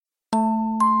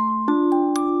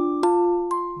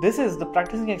This is the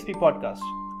Practising XP podcast.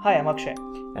 Hi, I'm Akshay.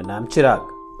 And I'm Chirag.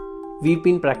 We've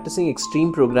been practicing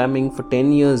extreme programming for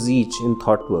 10 years each in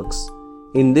ThoughtWorks.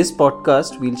 In this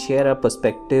podcast, we'll share our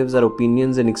perspectives, our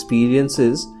opinions, and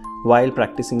experiences while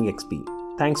practicing XP.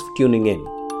 Thanks for tuning in.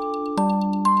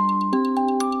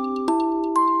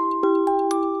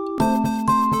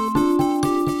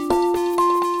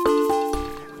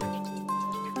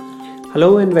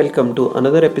 Hello and welcome to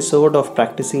another episode of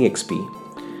Practising XP.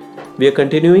 We are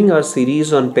continuing our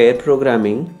series on pair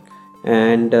programming,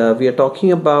 and we are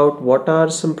talking about what are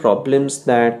some problems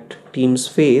that teams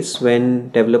face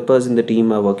when developers in the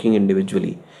team are working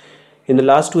individually. In the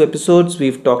last two episodes,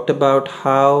 we've talked about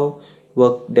how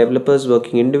developers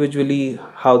working individually,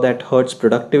 how that hurts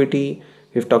productivity.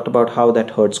 We've talked about how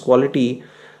that hurts quality.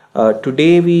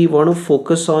 Today, we want to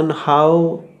focus on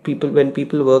how when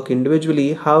people work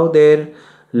individually, how their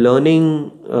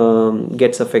learning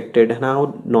gets affected and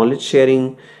how knowledge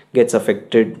sharing gets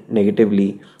affected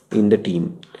negatively in the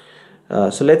team.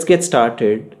 So let's get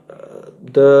started.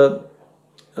 The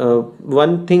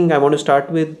one thing I want to start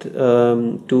with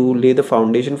to lay the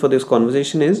foundation for this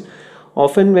conversation is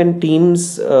often when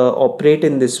teams operate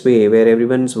in this way where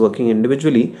everyone's working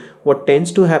individually, what tends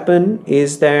to happen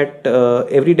is that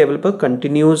every developer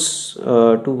continues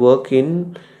to work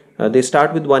in they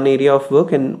start with one area of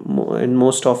work and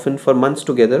most often for months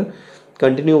together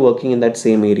continue working in that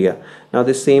same area. Now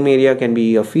this same area can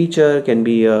be a feature, can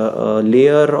be a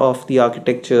layer of the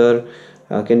architecture,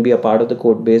 can be a part of the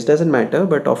code base, doesn't matter,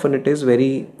 but often it is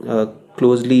very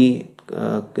closely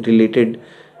related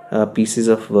pieces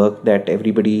of work that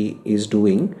everybody is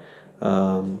doing,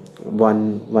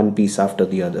 one piece after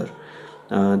the other.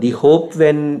 The hope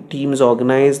when teams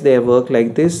organize their work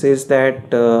like this is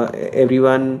that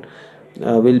everyone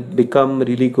will become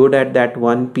really good at that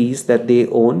one piece that they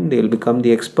own. They'll become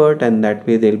the expert, and that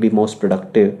way they'll be most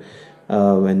productive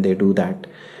when they do that.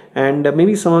 And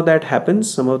maybe some of that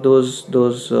happens. Some of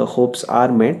those hopes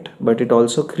are met, but it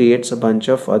also creates a bunch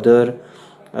of other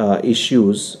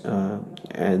issues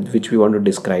and which we want to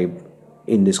describe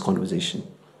in this conversation.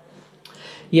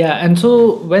 Yeah, and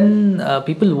so when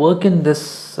people work in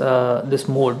this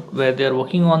mode where they are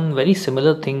working on very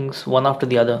similar things one after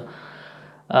the other,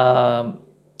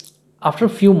 after a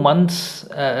few months,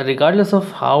 regardless of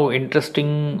how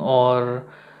interesting or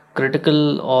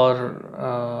critical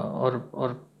or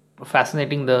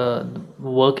fascinating the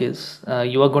work is,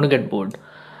 you are going to get bored,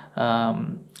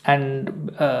 and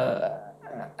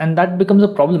that becomes a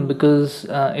problem because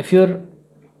if you're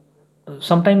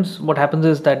sometimes what happens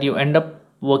is that you end up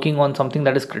working on something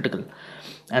that is critical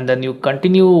and then you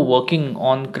continue working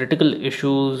on critical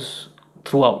issues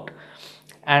throughout,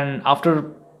 and after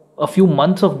a few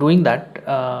months of doing that,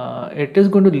 it is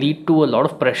going to lead to a lot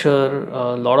of pressure,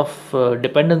 a lot of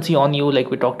dependency on you, like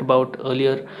we talked about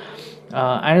earlier,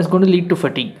 and it's going to lead to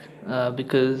fatigue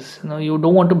because you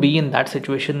don't want to be in that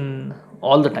situation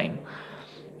all the time.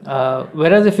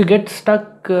 Whereas if you get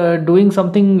stuck doing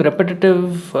something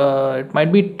repetitive, it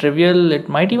might be trivial, it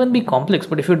might even be complex,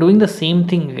 but if you're doing the same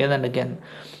thing again and again,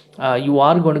 you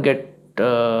are going to get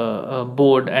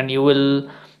bored, and you will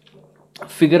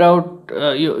figure out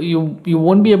you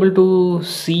won't be able to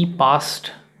see past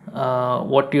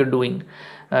what you're doing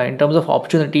in terms of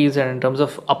opportunities and in terms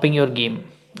of upping your game.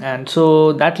 And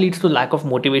so that leads to lack of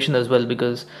motivation as well,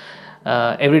 because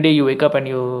every day you wake up and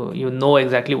you know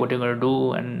exactly what you're going to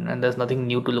do, and there's nothing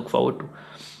new to look forward to,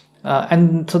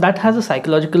 and so that has a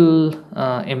psychological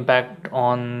impact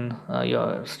on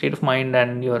your state of mind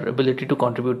and your ability to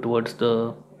contribute towards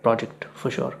the project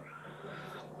for sure.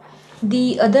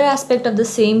 The other aspect of the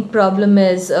same problem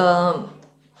is the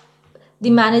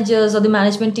managers or the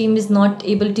management team is not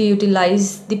able to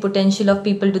utilize the potential of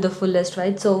people to the fullest,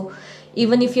 right? So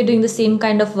even if you're doing the same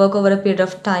kind of work over a period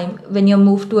of time, when you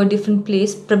move to a different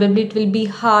place, probably it will be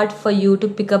hard for you to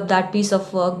pick up that piece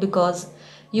of work because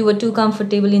you were too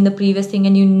comfortable in the previous thing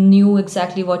and you knew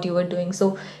exactly what you were doing.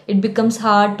 So it becomes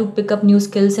hard to pick up new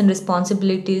skills and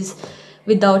responsibilities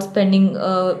without spending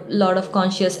a lot of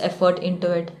conscious effort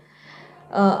into it.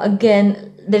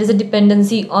 Again, there is a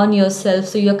dependency on yourself,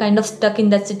 so you're kind of stuck in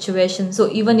that situation. So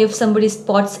even if somebody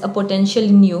spots a potential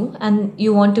in you and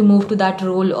you want to move to that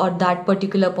role or that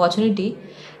particular opportunity,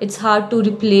 it's hard to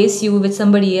replace you with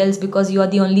somebody else because you are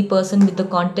the only person with the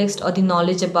context or the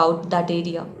knowledge about that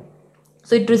area.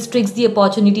 So it restricts the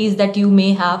opportunities that you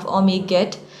may have or may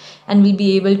get, and will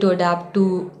be able to adapt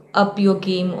to up your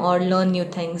game or learn new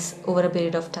things over a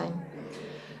period of time.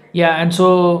 Yeah, and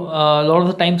so a lot of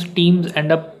the times teams end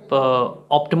up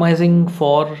optimizing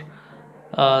for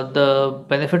the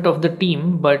benefit of the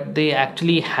team, but they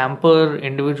actually hamper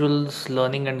individuals'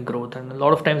 learning and growth. And a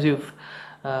lot of times we've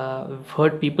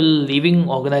heard people leaving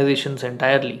organizations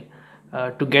entirely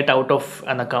to get out of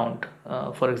an account,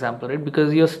 for example, right?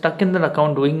 Because you're stuck in that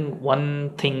account doing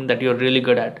one thing that you're really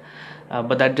good at,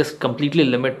 but that just completely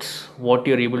limits what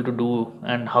you're able to do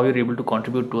and how you're able to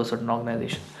contribute to a certain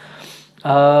organization.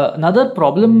 Another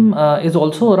problem is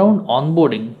also around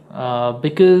onboarding,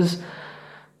 because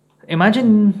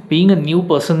imagine being a new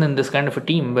person in this kind of a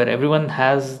team where everyone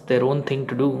has their own thing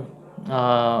to do.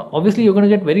 Obviously, you're going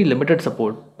to get very limited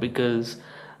support because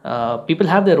people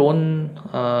have their own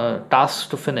tasks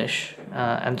to finish,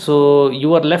 and so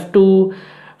you are left to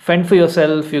fend for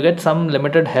yourself. You get some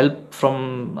limited help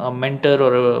from a mentor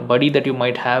or a buddy that you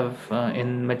might have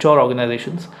in mature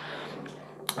organizations,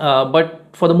 but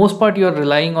for the most part you're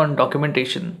relying on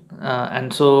documentation,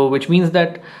 and so which means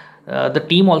that the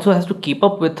team also has to keep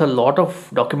up with a lot of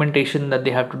documentation that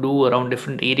they have to do around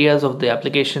different areas of the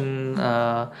application,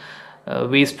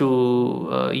 ways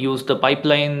to use the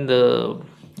pipeline, the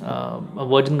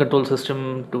version control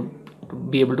system to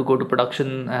be able to go to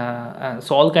production,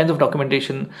 so all kinds of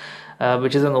documentation,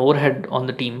 which is an overhead on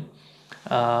the team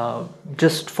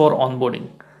just for onboarding.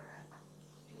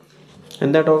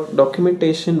 And that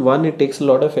documentation, one, it takes a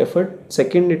lot of effort.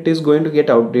 Second, it is going to get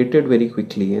outdated very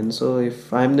quickly. And so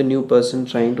if I'm the new person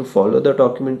trying to follow the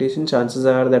documentation, chances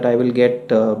are that I will get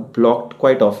blocked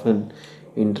quite often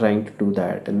in trying to do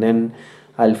that. And then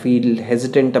I'll feel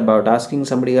hesitant about asking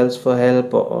somebody else for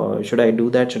help, or should I do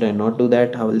that? Should I not do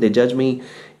that? How will they judge me?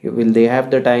 Will they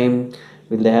have the time?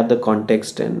 Will they have the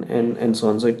context, and so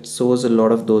on? So it sows a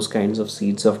lot of those kinds of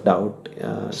seeds of doubt.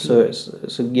 So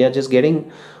yeah, just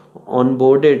getting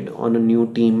onboarded on a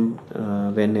new team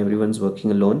when everyone's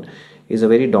working alone is a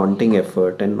very daunting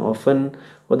effort, and often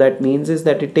what that means is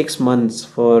that it takes months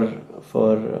for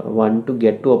one to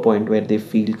get to a point where they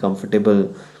feel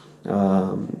comfortable,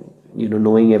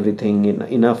 knowing everything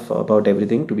enough about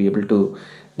everything to be able to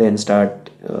then start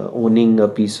owning a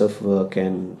piece of work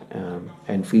and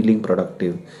feeling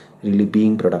productive, really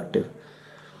being productive.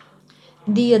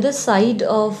 The other side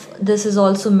of this is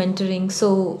also mentoring.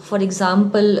 So, for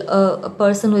example, a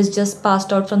person who is just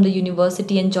passed out from the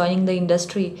university and joining the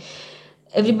industry,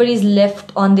 everybody is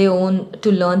left on their own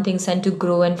to learn things and to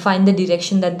grow and find the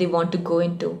direction that they want to go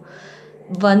into.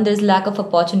 One, there's lack of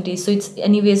opportunities, so it's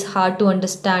anyways hard to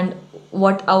understand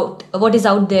what is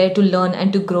out there to learn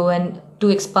and to grow and to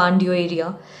expand your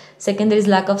area. Second, there is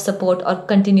lack of support or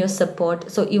continuous support.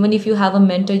 So even if you have a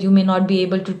mentor, you may not be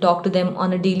able to talk to them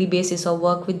on a daily basis or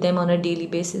work with them on a daily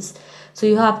basis. So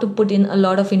you have to put in a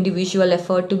lot of individual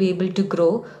effort to be able to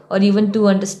grow, or even to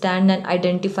understand and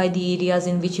identify the areas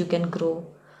in which you can grow.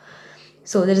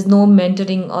 So there is no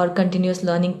mentoring or continuous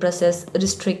learning process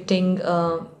restricting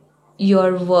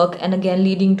your work, and again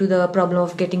leading to the problem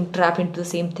of getting trapped into the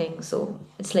same thing. So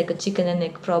it's like a chicken and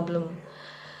egg problem.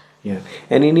 Yeah,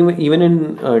 and even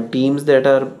in teams that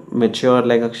are mature,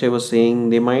 like Akshay was saying,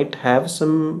 they might have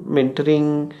some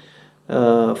mentoring,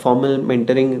 formal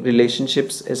mentoring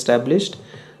relationships established.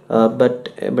 But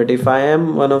if I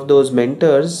am one of those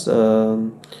mentors,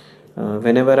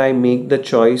 whenever I make the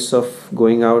choice of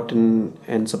going out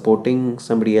and supporting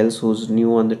somebody else who's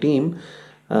new on the team,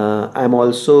 I'm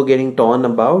also getting torn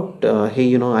about,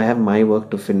 hey, I have my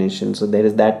work to finish, and so there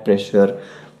is that pressure.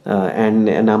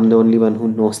 And I'm the only one who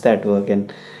knows that work,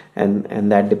 and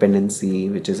that dependency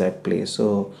which is at play.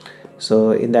 So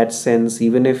in that sense,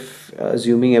 even if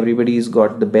assuming everybody's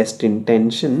got the best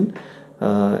intention,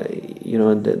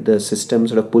 the system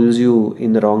sort of pulls you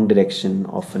in the wrong direction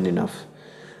often enough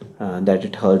that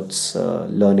it hurts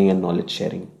learning and knowledge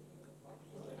sharing.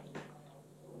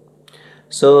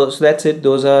 So that's it.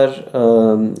 Those are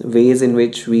ways in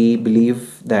which we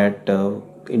believe that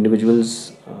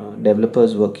individuals,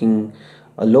 developers working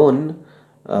alone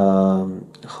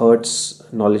hurts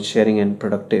knowledge sharing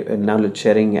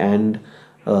and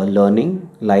learning,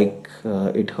 like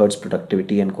it hurts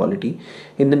productivity and quality.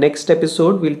 In the next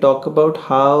episode, we'll talk about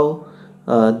how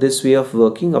this way of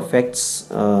working affects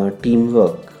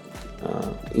teamwork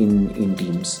in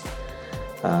teams.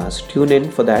 So tune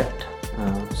in for that.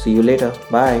 See you later.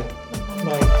 Bye.